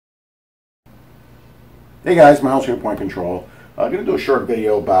Hey guys, Miles here, Point Control. I'm going to do a short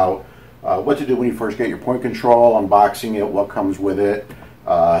video about what to do when you first get your Point Control, unboxing it, what comes with it,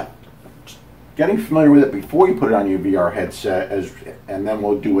 getting familiar with it before you put it on your VR headset, and then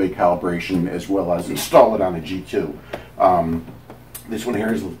we'll do a calibration as well as install it on a G2. This one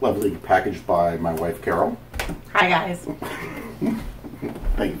here is lovely packaged by my wife, Carol. Hi guys.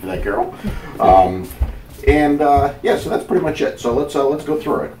 Thank you for that, Carol. Yeah, so that's pretty much it. So let's go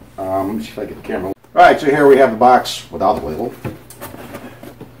through it. Let me see if I get the camera. All right, so here we have the box without the label.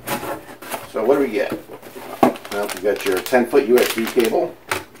 So what do we get? Well, you got your 10-foot USB cable,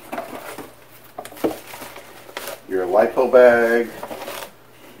 your LiPo bag,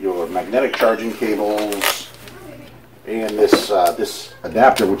 your magnetic charging cables, and this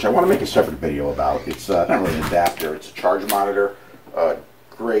adapter, which I want to make a separate video about. It's not really an adapter; it's a charge monitor.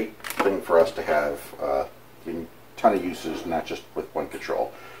 Great thing for us to have in a ton of uses, not just with Point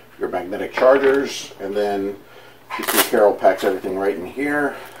Control. Your magnetic chargers, and then you see Carol packs everything right in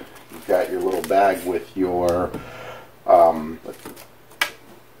here. You've got your little bag with your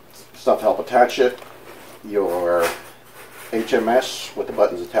stuff to help attach it, your HMS with the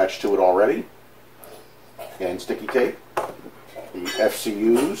buttons attached to it already, and sticky tape. The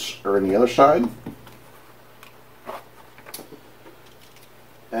FCUs are on the other side.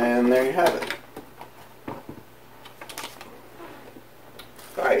 And there you have it.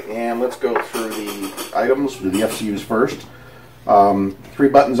 Alright, and let's go through the items. We'll do the FCUs first. 3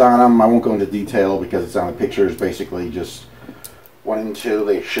 buttons on them. I won't go into detail because it's on the pictures. Basically just 1 and 2,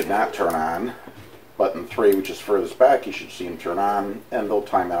 they should not turn on. Button 3, which is furthest back, you should see them turn on, and they'll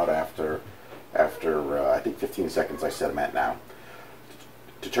time out after I think 15 seconds I set them at now.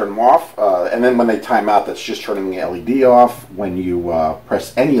 To turn them off, and then when they time out, that's just turning the LED off. When you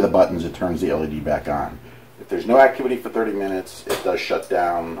press any of the buttons, it turns the LED back on. If there's no activity for 30 minutes, it does shut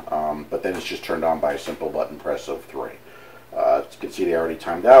down, but then it's just turned on by a simple button press of 3. As you can see, they already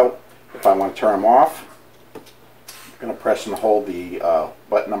timed out. If I want to turn them off, I'm going to press and hold the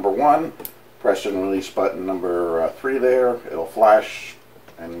button number 1, press and release button number 3 there. It'll flash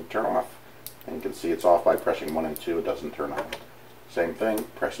and turn off. And you can see it's off by pressing 1 and 2. It doesn't turn on. Same thing,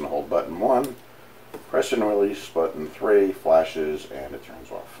 press and hold button 1, press and release button 3, flashes, and it turns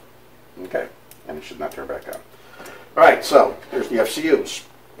off. Okay, and it should not turn back on. Alright, so here's the FCUs.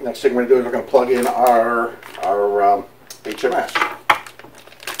 Next thing we're going to do is we're going to plug in our HMS.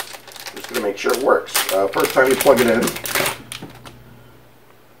 Just going to make sure it works. First time you plug it in,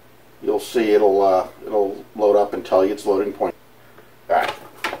 you'll see it'll load up and tell you it's loading point. Alright,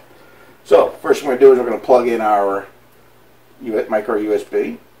 so first thing we're going to do is we're going to plug in our micro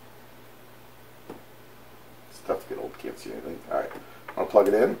USB. It's tough to get old, can't see anything. Alright, I'll plug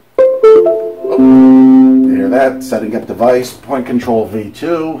it in. Oh, you hear that? Setting up device, Point Control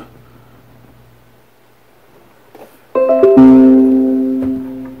V2.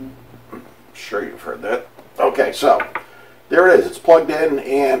 I'm sure you've heard that. Okay, so there it is. It's plugged in,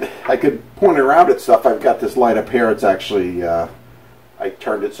 and I could point around at stuff. I've got this light up here. It's actually, I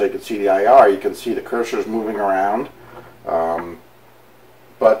turned it so you can see the IR. You can see the cursors moving around.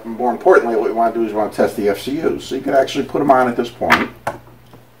 But more importantly, what we want to do is we want to test the FCUs. So you can actually put them on at this point.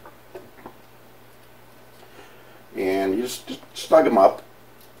 And you just snug them up.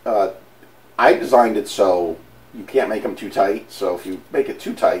 I designed it so you can't make them too tight. So if you make it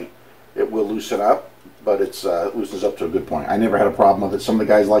too tight, it will loosen up. But it loosens up to a good point. I never had a problem with it. Some of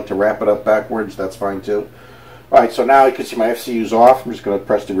the guys like to wrap it up backwards. That's fine too. Alright, so now you can see my FCUs off. I'm just going to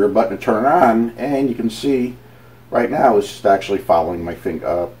press the rear button to turn it on. And you can see right now it's just actually following my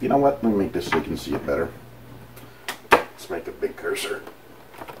finger. You know what? Let me make this so you can see it better. Let's make a big cursor.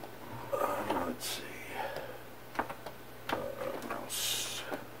 Let's see. Mouse.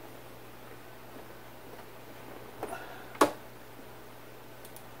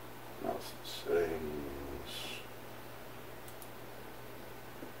 Mouse settings.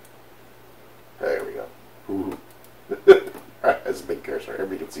 There we go. Ooh. That's a big cursor.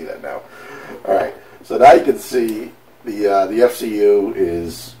 Everybody can see that now. All right. So now you can see the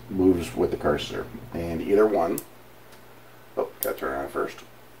FCU moves with the cursor, and either one. Oh, got to turn it on first,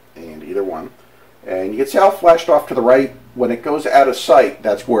 and either one, and you can see how it flashed off to the right. When it goes out of sight,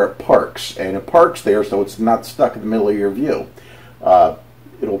 that's where it parks, and it parks there, so it's not stuck in the middle of your view.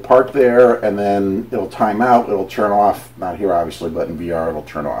 It'll park there, and then it'll time out. It'll turn off. Not here, obviously, but in VR, it'll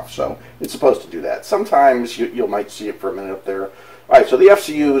turn off. So it's supposed to do that. Sometimes you might see it for a minute up there. All right, so the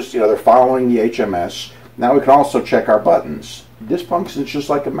FCUs, they're following the HMS. Now we can also check our buttons. This functions just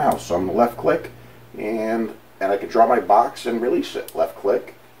like a mouse. So I'm going to left click, and I can draw my box and release it. Left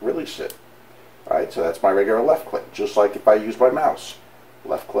click, release it. All right, so that's my regular left click, just like if I use my mouse.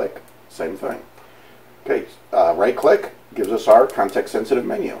 Left click, same thing. Okay, right click gives us our context sensitive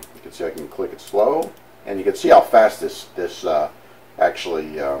menu. You can see I can click it slow, and you can see how fast this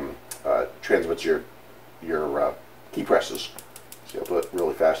actually transmits your key presses. See, I'll put it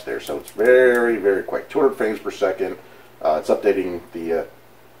really fast there, so it's very, very quick. 200 frames per second. It's updating the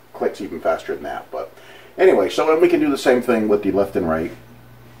clicks even faster than that. But anyway, so we can do the same thing with the left and right.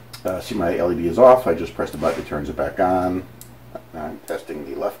 See, my LED is off. I just press the button, it turns it back on. I'm testing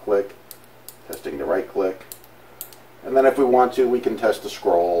the left click, testing the right click. And then if we want to, we can test the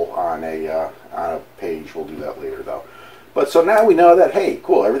scroll on a page. We'll do that later, though. But so now we know that, hey,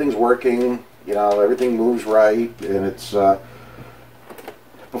 cool, everything's working. You know, everything moves right, and it's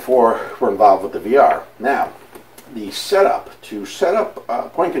before we're involved with the VR. Now, the setup, to set up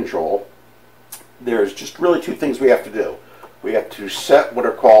point control, there's just really two things we have to do. We have to set what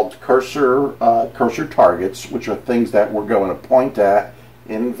are called cursor targets, which are things that we're going to point at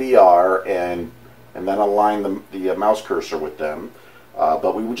in VR and then align the mouse cursor with them.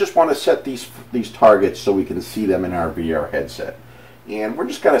 But we just want to set these targets so we can see them in our VR headset. And we're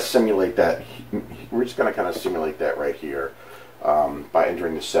just going to simulate that. We're just going to kind of simulate that right here by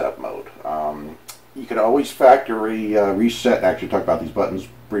entering the setup mode. You can always factory reset. Actually, talk about these buttons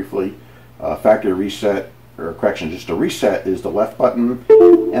briefly. Factory reset, or correction, just a reset is the left button,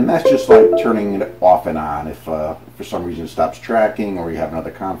 and that's just like turning it off and on. If for some reason it stops tracking or you have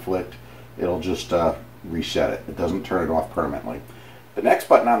another conflict, it'll just reset it. It doesn't turn it off permanently. The next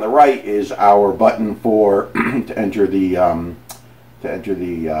button on the right is our button for to enter the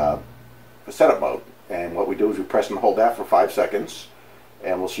setup mode. And what we do is we press and hold that for 5 seconds,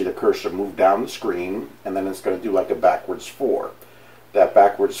 and we'll see the cursor move down the screen, and then it's going to do like a backwards 4. That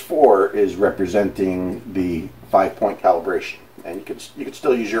backwards 4 is representing the 5-point calibration. And you can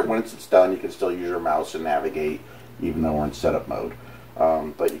still use once it's done, you can still use your mouse and navigate, even though we're in setup mode.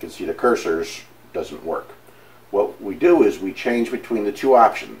 But you can see the cursors doesn't work. What we do is we change between the two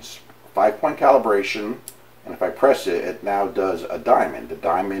options. 5-point calibration, and if I press it, it now does a diamond. The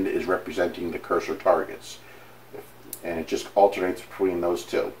diamond is representing the cursor targets. And it just alternates between those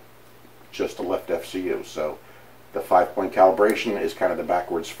two. Just the left FCU. So the 5-point calibration is kind of the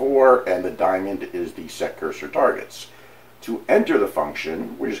backwards 4, and the diamond is the set cursor targets. To enter the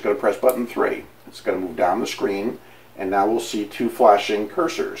function, we're just going to press button 3. It's going to move down the screen, and now we'll see 2 flashing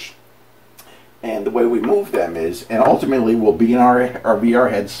cursors. And the way we move them is, and ultimately we'll be in our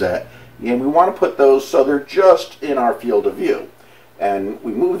VR headset, and we want to put those so they're just in our field of view. And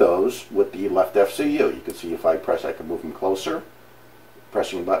we move those with the left FCU. You can see if I press, I can move them closer.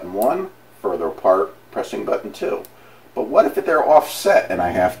 Pressing button 1, further apart, pressing button 2. But what if they're offset and I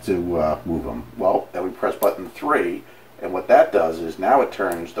have to move them? Well, then we press button 3, and what that does is now it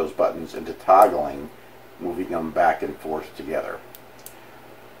turns those buttons into toggling, moving them back and forth together.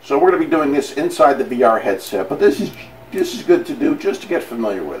 So we're going to be doing this inside the VR headset, but this is good to do just to get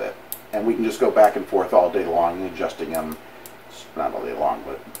familiar with it. And we can just go back and forth all day long, adjusting them, not all day long,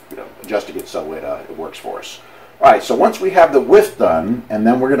 but adjusting it so it works for us. All right, so once we have the width done, and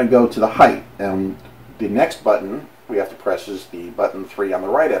then we're going to go to the height, and the next button we have to press is the button 3 on the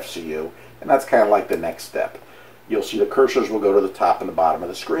right FCU, and that's kind of like the next step. You'll see the cursors will go to the top and the bottom of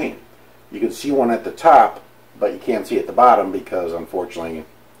the screen. You can see one at the top, but you can't see at the bottom because, unfortunately,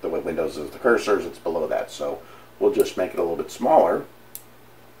 the way Windows is the cursors, it's below that. So we'll just make it a little bit smaller,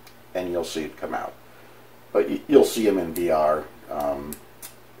 and you'll see it come out. But you'll see them in VR.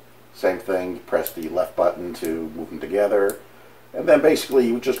 Same thing, press the left button to move them together. And then basically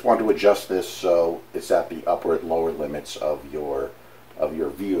you just want to adjust this so it's at the upper and lower limits of your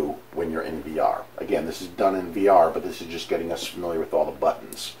view when you're in VR. Again, this is done in VR, but this is just getting us familiar with all the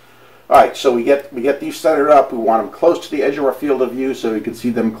buttons. Alright, so we get these centered up. We want them close to the edge of our field of view so we can see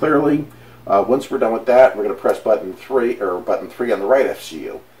them clearly. Once we're done with that, we're going to press button 3 on the right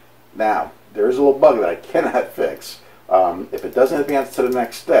FCU. Now, there is a little bug that I cannot fix. If it doesn't advance to the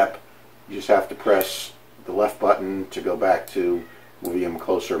next step, you just have to press the left button to go back to moving them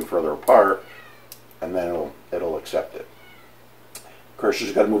closer and further apart, and then it'll accept it.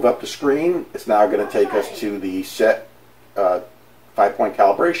 Cursor's got to move up the screen. It's now going to take us to the set 5-point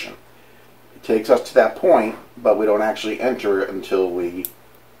calibration. It takes us to that point, but we don't actually enter it until we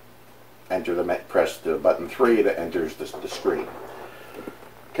press the button 3 that enters the screen.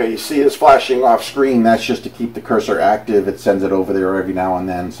 Okay, you see it's flashing off screen. That's just to keep the cursor active. It sends it over there every now and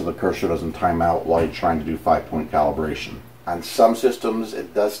then so the cursor doesn't time out while you're trying to do 5-point calibration. On some systems,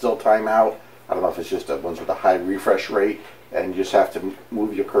 it does still time out. I don't know if it's just ones with a high refresh rate, and you just have to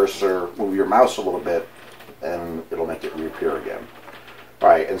move your cursor, move your mouse a little bit, and it'll make it reappear again. All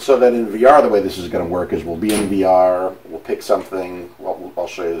right, and so then in VR, the way this is going to work is we'll be in VR, we'll pick something, I'll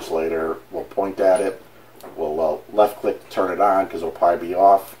show you this later, we'll point at it, turn it on because it'll probably be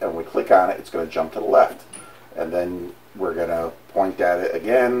off, and when we click on it, it's going to jump to the left. And then we're going to point at it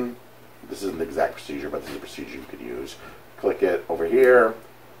again. This isn't the exact procedure, but this is a procedure you could use. Click it over here,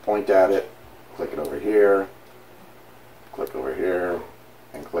 point at it, click it over here, click over here,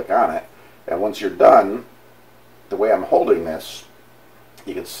 and click on it. And once you're done, the way I'm holding this,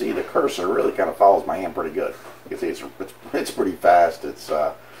 you can see the cursor really kind of follows my hand pretty good. You can see it's pretty fast. It's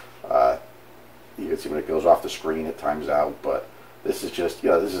you can see when it goes off the screen, it times out. But this is just,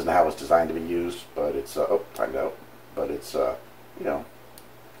 this isn't how it's designed to be used. But it's oh, timed out. But it's kind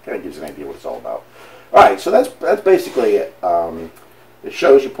of gives you an idea what it's all about. All right, so that's basically it. It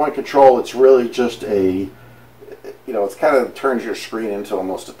shows you point control. It's really just a, it's kind of turns your screen into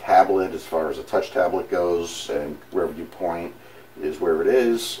almost a tablet as far as a touch tablet goes, and wherever you point is where it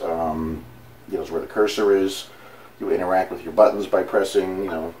is. Is where the cursor is. You interact with your buttons by pressing,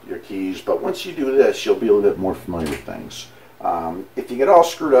 your keys. But once you do this, you'll be a little bit more familiar with things. If you get all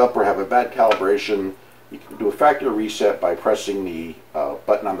screwed up or have a bad calibration, you can do a factory reset by pressing the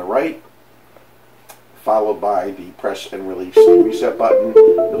button on the right, followed by the press and release the reset button.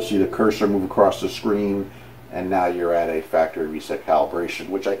 You'll see the cursor move across the screen, and now you're at a factory reset calibration,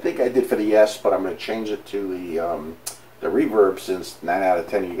 which I think I did for the S, but I'm going to change it to the reverb, since 9 out of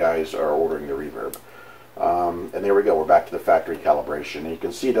 10 of you guys are ordering the reverb. And there we go, we're back to the factory calibration. And you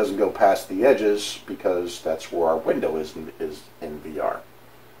can see it doesn't go past the edges because that's where our window is in VR.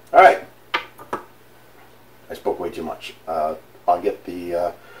 All right. I spoke way too much. I'll get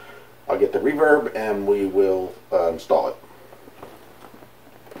the reverb and we will install it.